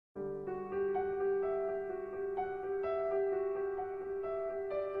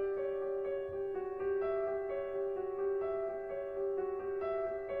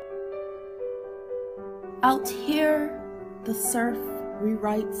Out here, the surf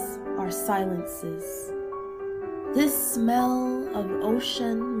rewrites our silences. This smell of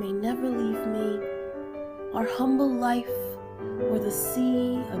ocean may never leave me. Our humble life, or the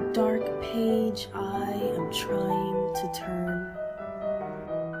sea of dark page I am trying to turn.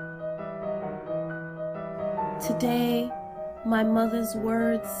 Today, my mother's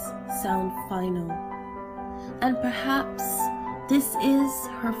words sound final, and perhaps this is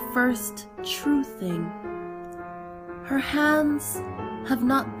her first true thing. Her hands have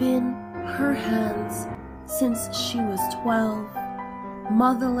not been her hands since she was 12,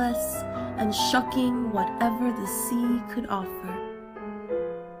 motherless and shucking whatever the sea could offer.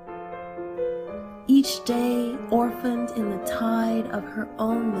 Each day orphaned in the tide of her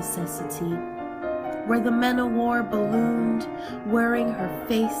own necessity, where the men of war ballooned, wearing her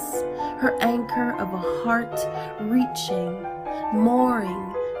face, her anchor of a heart reaching,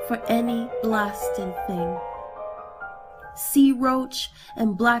 mooring for any blasted thing. Sea roach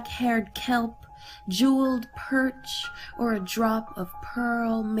and black-haired kelp, jeweled perch, or a drop of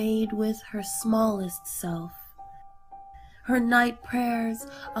pearl made with her smallest self. Her night prayers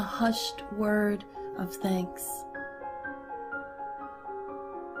a hushed word of thanks.